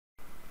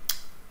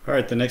All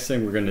right, the next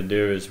thing we're going to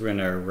do is we're going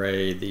to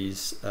array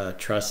these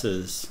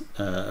trusses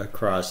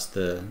across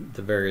the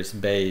various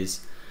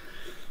bays.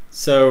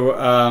 So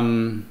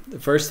the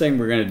first thing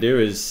we're going to do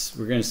is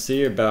we're going to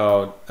see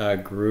about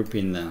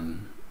grouping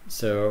them.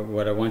 So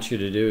what I want you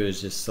to do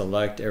is just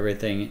select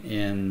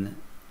everything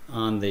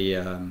on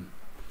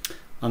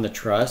the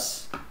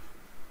truss,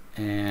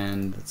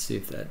 and let's see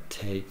if that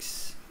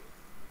takes.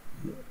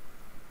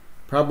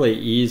 Probably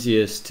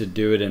easiest to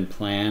do it in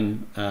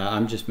plan.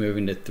 I'm just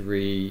moving to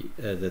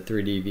the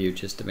 3D view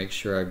just to make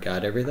sure I've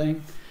got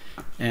everything.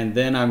 And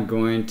then I'm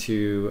going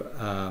to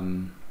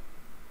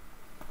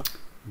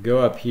go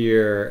up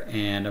here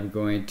and I'm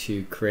going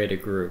to create a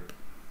group.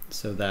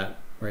 So that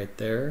right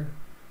there.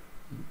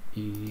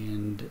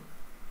 And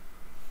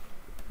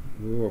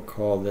we will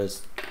call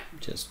this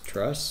just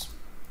Truss.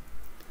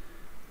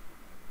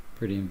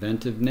 Pretty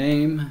inventive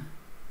name.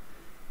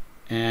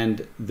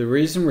 And the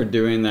reason we're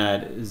doing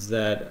that is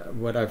that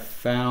what I've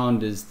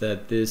found is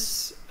that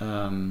this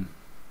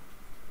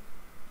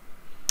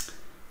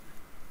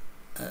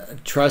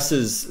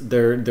trusses,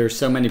 there's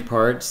so many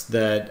parts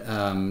that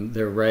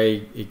the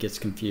array, it gets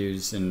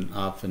confused and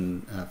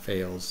often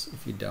fails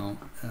if you don't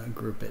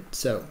group it.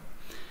 So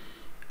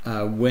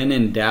when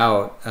in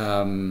doubt,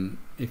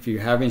 if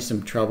you're having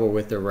some trouble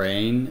with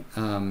arraying,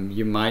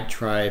 you might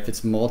try, if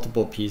it's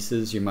multiple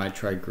pieces, you might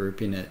try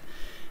grouping it.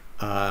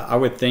 I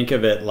would think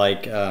of it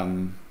like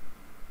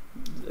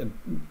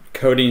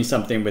coating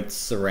something with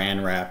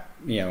saran wrap,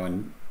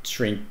 and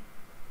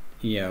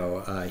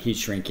heat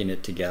shrinking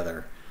it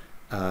together.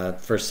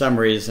 For some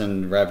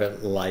reason,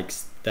 Revit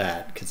likes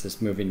that because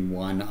it's moving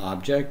one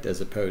object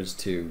as opposed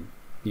to,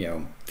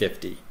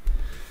 50,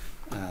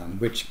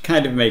 which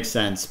kind of makes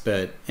sense.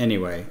 But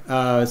anyway,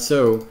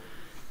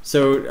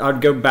 so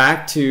I'd go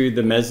back to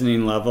the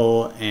mezzanine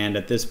level and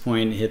at this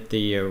point hit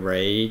the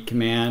array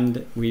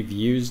command. We've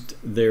used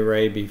the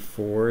array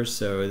before,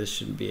 so this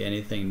shouldn't be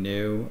anything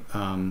new.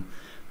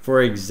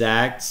 For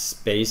exact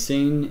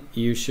spacing,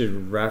 you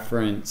should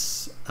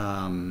reference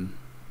the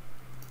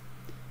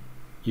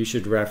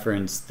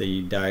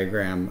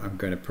diagram I'm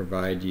going to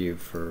provide you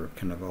for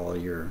kind of all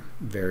your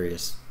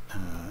various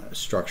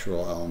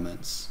structural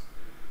elements.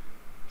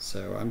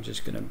 So I'm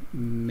just going to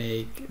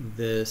make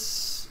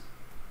this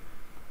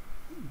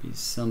be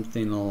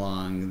something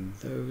along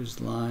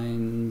those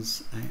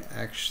lines. I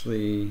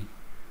actually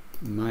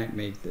might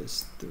make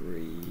this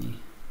 3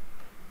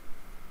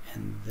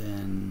 and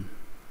then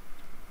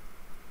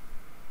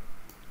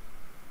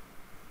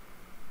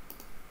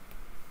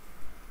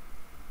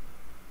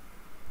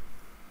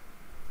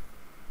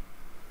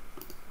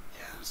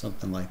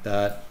something like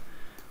that.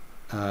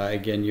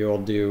 Again,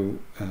 you'll do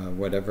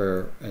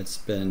whatever it's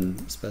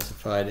been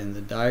specified in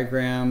the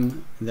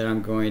diagram. And then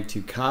I'm going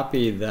to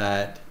copy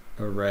that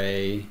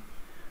array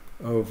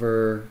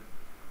over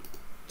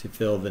to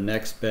fill the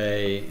next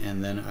bay,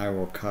 and then I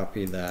will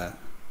copy that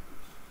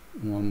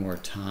one more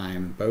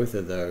time, both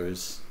of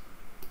those,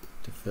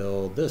 to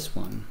fill this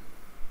one.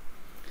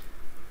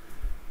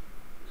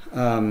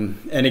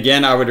 And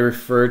again, I would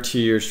refer to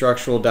your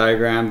structural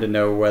diagram to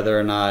know whether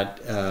or not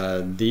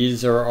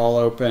these are all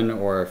open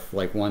or if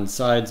like one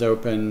side's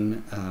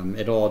open.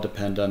 It'll all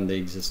depend on the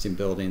existing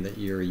building that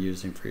you're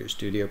using for your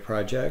studio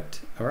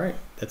project. All right,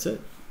 that's it.